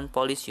bulanan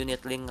polis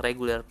unit link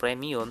reguler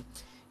premium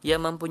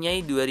yang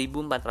mempunyai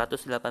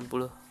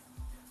 2.485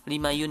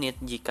 unit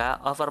jika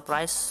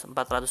overprice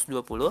 420,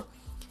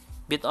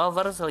 bid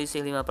over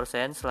selisih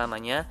 5%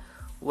 selamanya,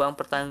 uang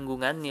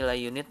pertanggungan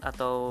nilai unit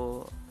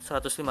atau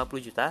 150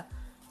 juta?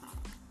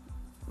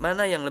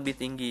 Mana yang lebih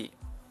tinggi?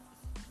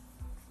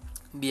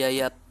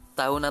 Biaya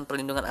tahunan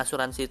perlindungan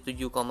asuransi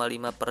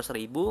 7,5 per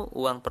 1000,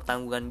 uang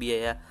pertanggungan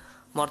biaya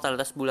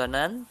mortalitas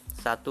bulanan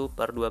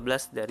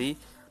 1/12 dari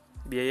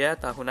biaya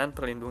tahunan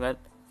perlindungan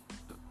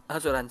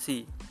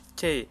asuransi.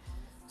 C.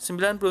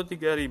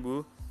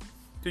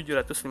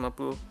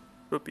 93.750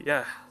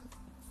 rupiah.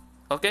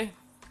 Oke,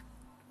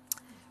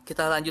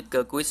 kita lanjut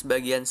ke kuis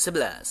bagian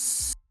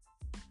 11.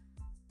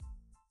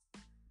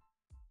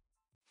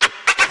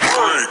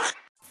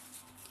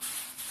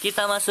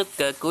 Kita masuk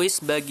ke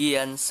kuis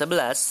bagian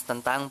 11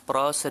 tentang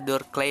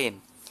prosedur klaim.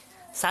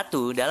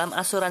 1. Dalam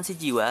asuransi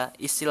jiwa,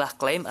 istilah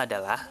klaim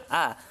adalah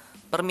A.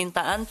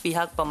 Permintaan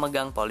pihak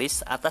pemegang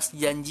polis atas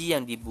janji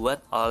yang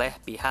dibuat oleh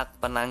pihak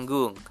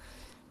penanggung.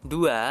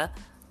 2.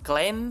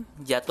 Klaim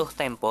jatuh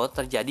tempo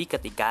terjadi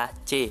ketika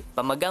C.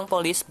 Pemegang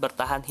polis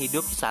bertahan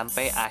hidup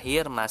sampai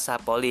akhir masa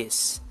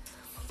polis.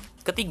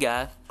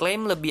 Ketiga,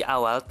 klaim lebih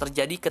awal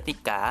terjadi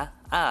ketika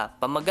A.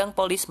 Pemegang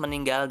polis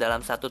meninggal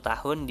dalam 1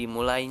 tahun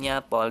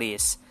dimulainya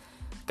polis.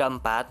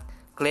 Keempat,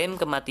 klaim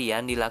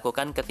kematian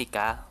dilakukan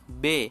ketika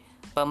B.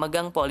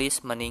 Pemegang polis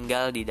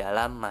meninggal di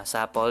dalam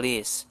masa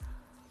polis.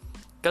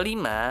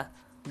 Kelima,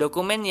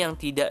 dokumen yang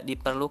tidak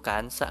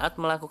diperlukan saat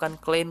melakukan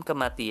klaim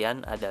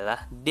kematian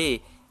adalah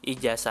D.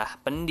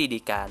 Ijazah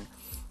pendidikan.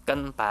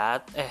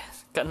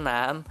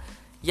 Keenam,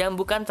 yang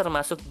bukan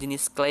termasuk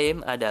jenis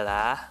klaim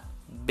adalah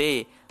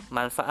B.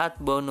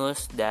 Manfaat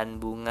bonus dan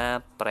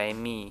bunga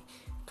premi.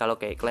 Kalau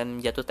kayak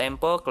klaim jatuh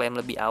tempo, klaim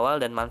lebih awal,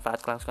 dan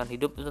manfaat kelangsungan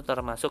hidup itu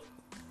termasuk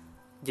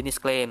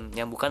jenis klaim.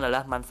 Yang bukan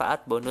adalah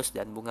manfaat bonus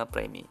dan bunga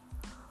premi.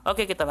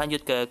 Oke, kita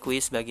lanjut ke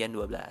kuis bagian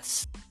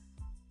 12.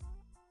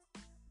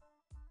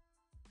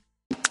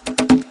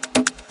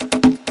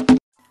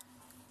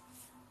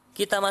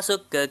 Kita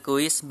masuk ke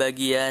kuis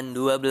bagian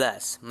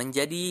 12,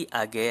 menjadi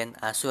agen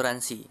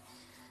asuransi.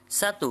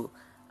 1.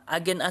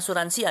 Agen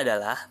asuransi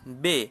adalah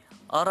B.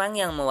 Orang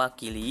yang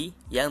mewakili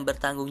yang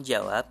bertanggung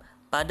jawab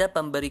pada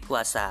pemberi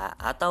kuasa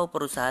atau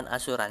perusahaan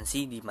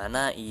asuransi di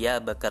mana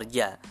ia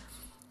bekerja.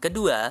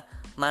 Kedua,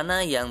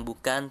 mana yang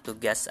bukan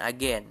tugas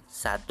agen.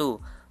 1.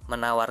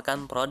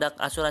 Menawarkan produk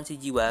asuransi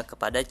jiwa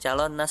kepada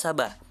calon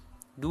nasabah.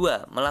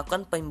 2.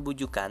 Melakukan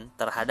pembujukan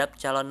terhadap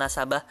calon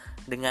nasabah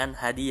dengan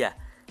hadiah.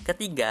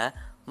 Ketiga,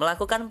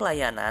 melakukan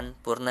pelayanan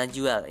purna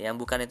jual, yang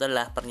bukan itu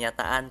adalah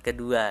pernyataan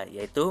kedua,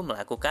 yaitu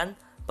melakukan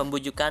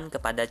pembujukan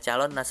kepada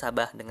calon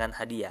nasabah dengan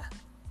hadiah.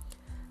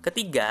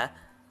 Ketiga,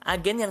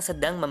 agen yang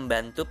sedang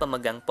membantu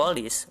pemegang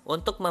polis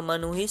untuk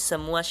memenuhi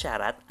semua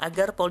syarat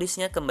agar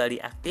polisnya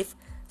kembali aktif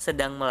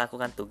sedang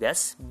melakukan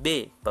tugas.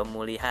 B.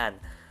 Pemulihan.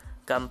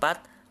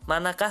 Keempat,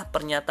 manakah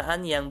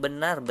pernyataan yang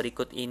benar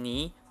berikut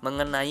ini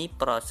mengenai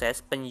proses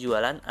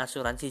penjualan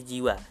asuransi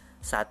jiwa?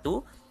 1.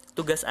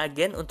 Tugas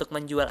agen untuk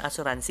menjual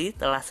asuransi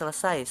telah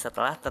selesai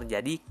setelah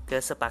terjadi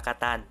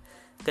kesepakatan.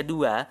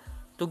 Kedua,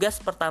 tugas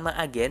pertama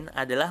agen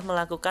adalah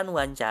melakukan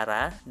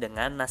wawancara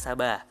dengan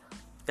nasabah.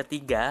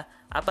 Ketiga,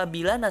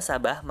 apabila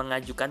nasabah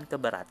mengajukan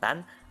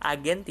keberatan,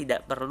 agen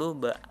tidak perlu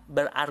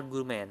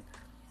berargumen.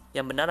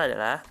 Yang benar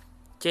adalah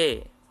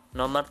C.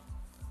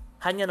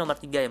 Hanya nomor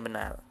 3 yang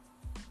benar,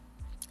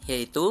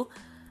 yaitu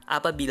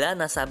apabila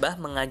nasabah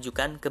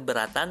mengajukan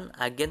keberatan,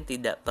 agen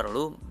tidak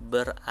perlu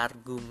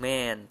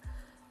berargumen.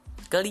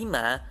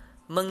 Kelima,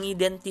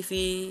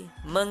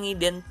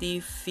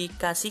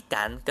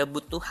 mengidentifikasikan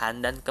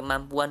kebutuhan dan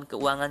kemampuan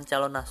keuangan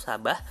calon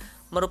nasabah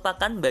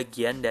merupakan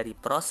bagian dari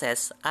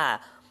proses A.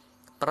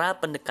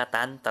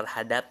 Pra-pendekatan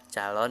terhadap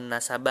calon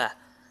nasabah.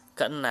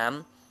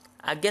 Keenam,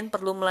 agen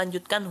perlu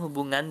melanjutkan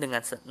hubungan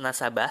dengan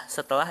nasabah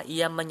setelah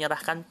ia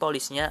menyerahkan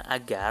polisnya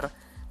agar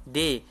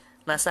D.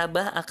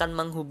 Nasabah akan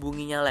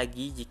menghubunginya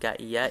lagi jika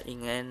ia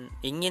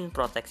ingin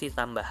proteksi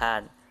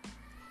tambahan.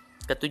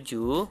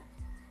 Ketujuh,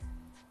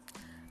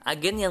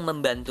 agen yang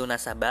membantu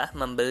nasabah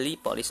membeli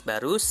polis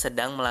baru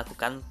sedang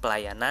melakukan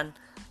pelayanan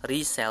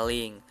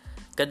reselling.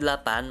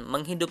 Kedelapan,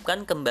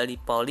 menghidupkan kembali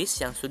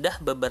polis yang sudah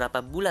beberapa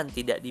bulan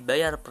tidak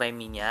dibayar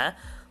preminya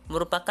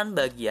merupakan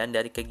bagian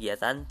dari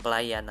kegiatan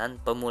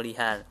pelayanan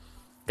pemulihan.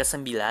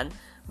 Kesembilan,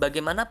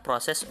 bagaimana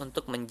proses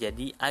untuk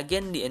menjadi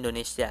agen di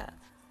Indonesia?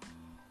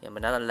 Yang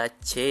benar adalah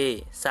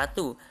C. 1.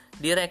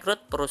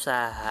 Direkrut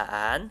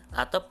perusahaan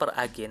atau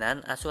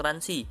peragenan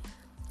asuransi.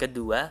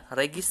 Kedua,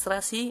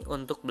 registrasi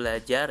untuk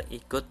belajar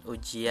ikut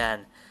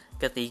ujian.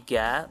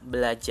 Ketiga,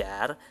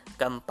 belajar.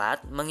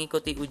 Keempat,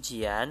 mengikuti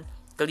ujian.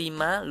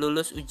 Kelima,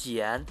 lulus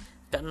ujian.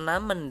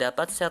 Keenam,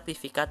 mendapat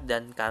sertifikat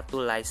dan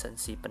kartu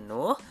lisensi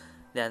penuh.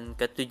 Dan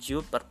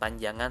ketujuh,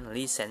 perpanjangan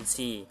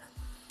lisensi.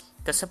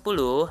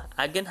 Kesepuluh,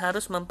 agen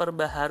harus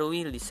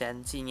memperbaharui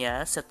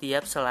lisensinya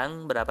setiap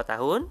selang berapa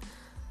tahun?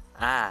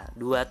 A.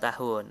 2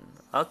 tahun.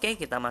 Oke,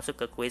 kita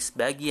masuk ke kuis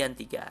bagian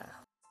 3.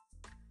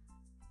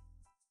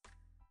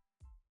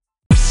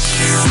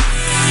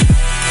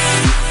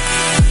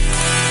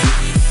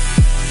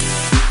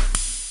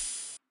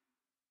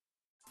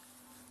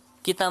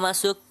 Kita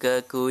masuk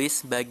ke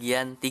kuis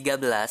bagian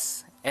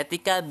 13,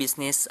 etika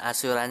bisnis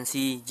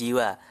asuransi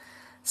jiwa.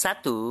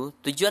 1.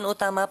 Tujuan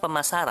utama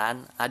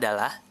pemasaran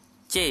adalah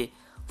C.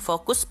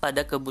 Fokus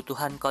pada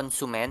kebutuhan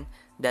konsumen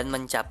dan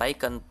mencapai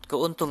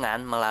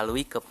keuntungan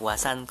melalui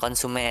kepuasan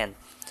konsumen.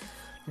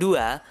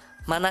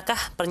 2.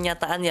 Manakah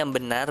pernyataan yang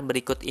benar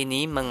berikut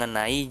ini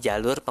mengenai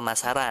jalur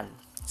pemasaran?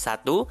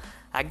 1.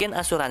 Agen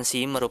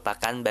asuransi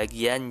merupakan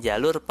bagian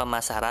jalur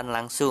pemasaran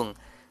langsung.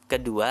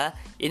 Kedua,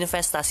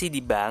 investasi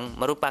di bank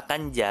merupakan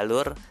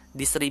jalur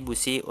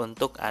distribusi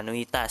untuk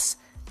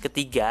anuitas.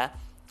 Ketiga,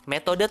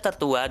 metode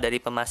tertua dari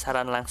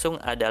pemasaran langsung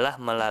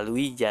adalah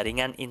melalui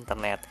jaringan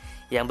internet.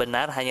 Yang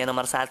benar hanya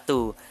nomor 1.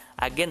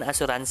 Agen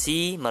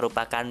asuransi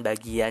merupakan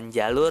bagian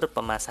jalur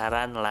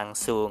pemasaran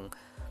langsung.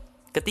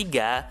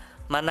 Ketiga,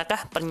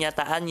 manakah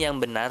pernyataan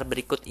yang benar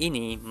berikut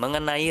ini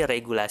mengenai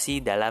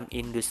regulasi dalam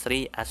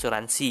industri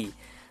asuransi?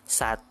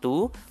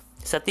 1.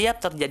 Setiap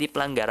terjadi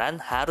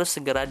pelanggaran harus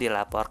segera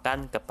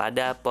dilaporkan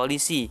kepada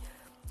polisi.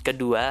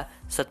 Kedua,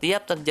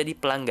 setiap terjadi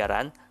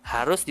pelanggaran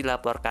harus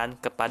dilaporkan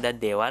kepada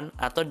Dewan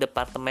atau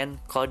Departemen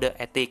Kode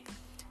Etik.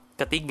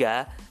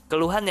 Ketiga,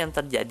 keluhan yang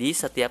terjadi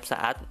setiap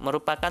saat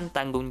merupakan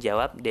tanggung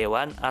jawab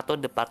Dewan atau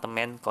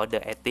Departemen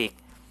Kode Etik.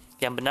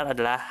 Yang benar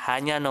adalah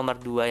hanya nomor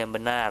 2 yang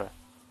benar.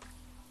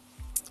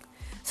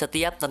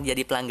 Setiap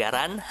terjadi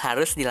pelanggaran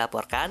harus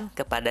dilaporkan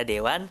kepada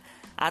Dewan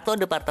atau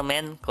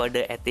Departemen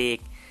Kode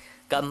Etik.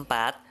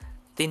 Keempat,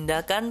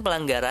 tindakan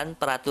pelanggaran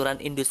peraturan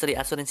industri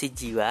asuransi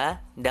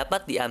jiwa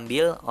dapat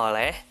diambil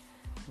oleh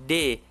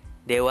D.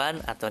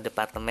 Dewan atau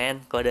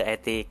Departemen Kode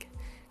Etik.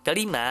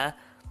 Kelima,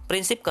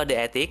 prinsip kode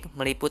etik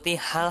meliputi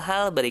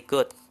hal-hal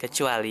berikut,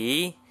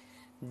 kecuali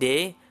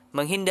D.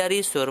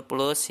 Menghindari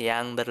surplus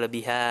yang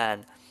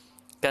berlebihan.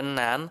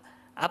 Keenam,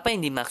 apa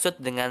yang dimaksud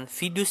dengan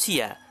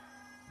fidusia?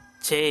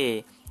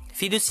 C.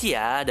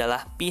 Fidusia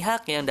adalah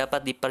pihak yang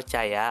dapat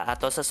dipercaya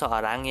atau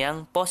seseorang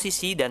yang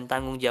posisi dan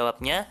tanggung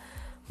jawabnya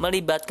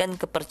melibatkan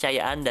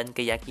kepercayaan dan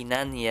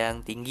keyakinan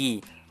yang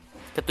tinggi.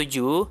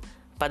 Ketujuh,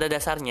 pada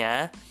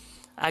dasarnya,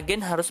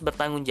 agen harus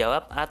bertanggung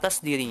jawab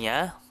atas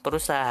dirinya,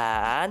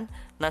 perusahaan,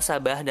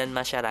 nasabah, dan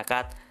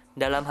masyarakat.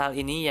 Dalam hal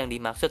ini yang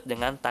dimaksud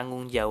dengan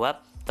tanggung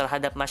jawab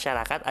terhadap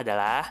masyarakat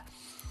adalah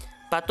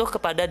patuh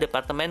kepada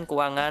Departemen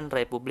Keuangan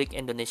Republik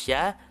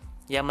Indonesia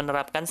yang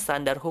menerapkan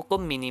standar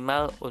hukum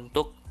minimal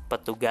untuk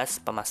petugas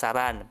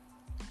pemasaran.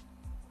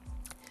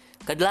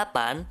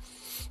 Kedelapan,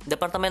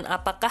 departemen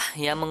apakah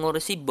yang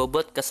mengurusi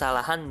bobot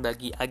kesalahan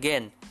bagi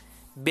agen?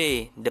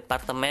 B.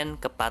 Departemen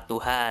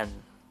Kepatuhan.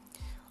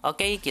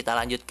 Oke, kita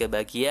lanjut ke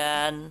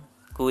bagian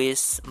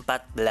kuis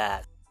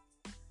 14.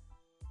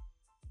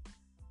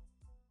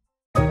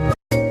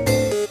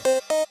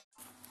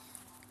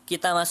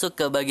 Kita masuk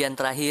ke bagian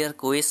terakhir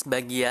kuis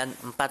bagian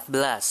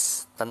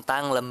 14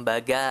 tentang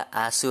lembaga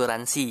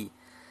asuransi.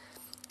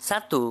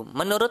 1.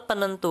 Menurut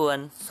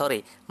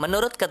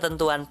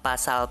ketentuan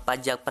pasal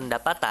pajak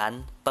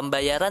pendapatan,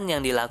 pembayaran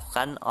yang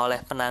dilakukan oleh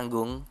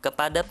penanggung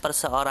kepada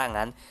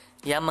perseorangan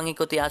yang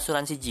mengikuti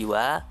asuransi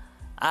jiwa,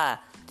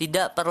 A.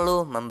 Tidak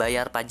perlu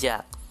membayar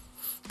pajak.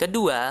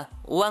 Kedua,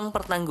 uang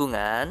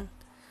pertanggungan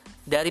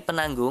dari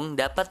penanggung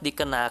dapat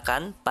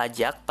dikenakan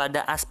pajak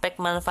pada aspek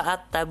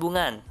manfaat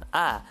tabungan,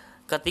 A.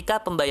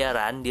 Ketika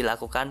pembayaran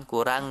dilakukan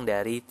kurang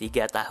dari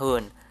 3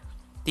 tahun.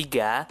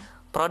 3.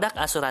 Produk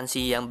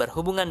asuransi yang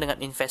berhubungan dengan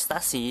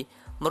investasi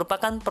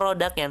merupakan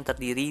produk yang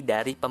terdiri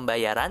dari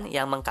pembayaran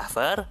yang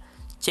mengcover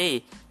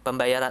C.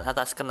 Pembayaran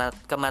atas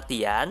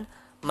kematian,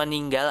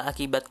 meninggal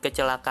akibat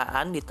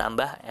kecelakaan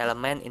ditambah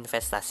elemen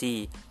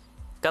investasi.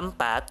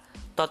 Keempat,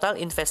 total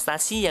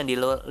investasi yang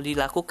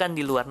dilakukan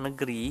di luar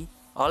negeri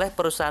oleh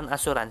perusahaan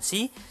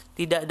asuransi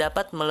tidak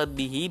dapat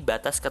melebihi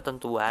batas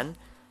ketentuan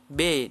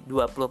B.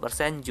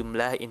 20%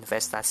 jumlah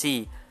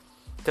investasi.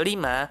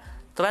 Kelima,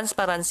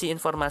 transparansi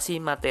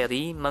informasi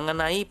materi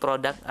mengenai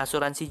produk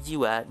asuransi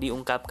jiwa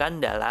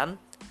diungkapkan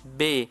dalam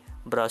B.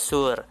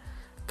 Brosur.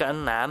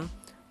 Keenam,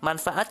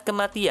 manfaat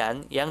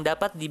kematian yang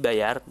dapat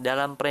dibayar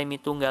dalam premi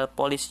tunggal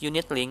polis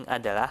unit link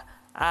adalah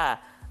A.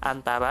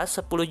 Antara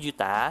 10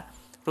 juta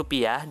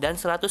rupiah dan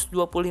 125%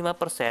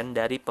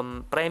 dari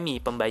premi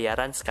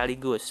pembayaran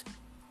sekaligus.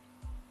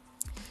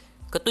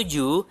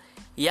 Ketujuh,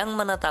 yang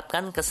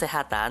menetapkan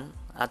kesehatan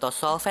atau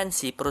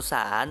solvensi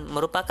perusahaan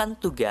merupakan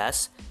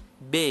tugas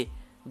B.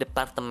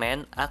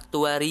 Departemen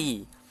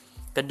Aktuari.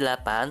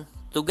 Kedelapan,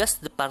 tugas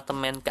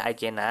Departemen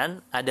Keagenan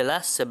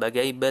adalah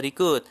sebagai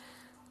berikut.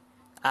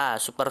 A.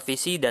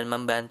 Supervisi dan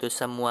membantu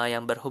semua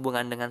yang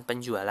berhubungan dengan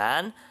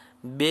penjualan.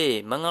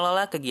 B.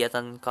 Mengelola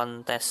kegiatan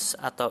kontes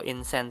atau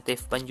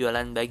insentif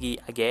penjualan bagi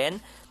agen.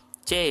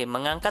 C.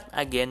 Mengangkat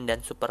agen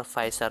dan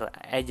supervisor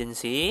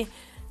agency.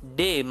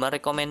 D.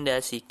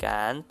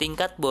 Merekomendasikan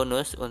tingkat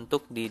bonus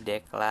untuk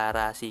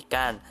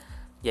dideklarasikan.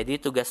 Jadi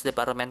tugas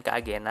Departemen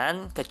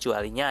Keagenan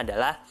kecualinya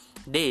adalah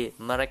D.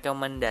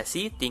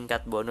 Merekomendasi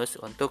tingkat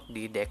bonus untuk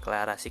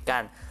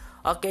dideklarasikan.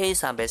 Oke,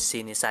 sampai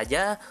sini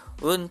saja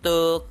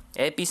untuk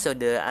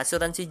episode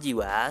asuransi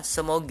jiwa.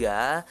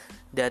 Semoga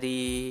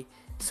dari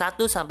 1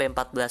 sampai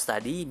 14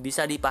 tadi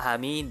bisa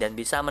dipahami dan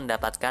bisa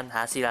mendapatkan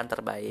hasil yang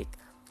terbaik.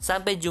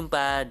 Sampai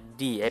jumpa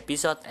di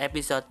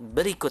episode-episode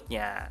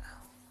berikutnya.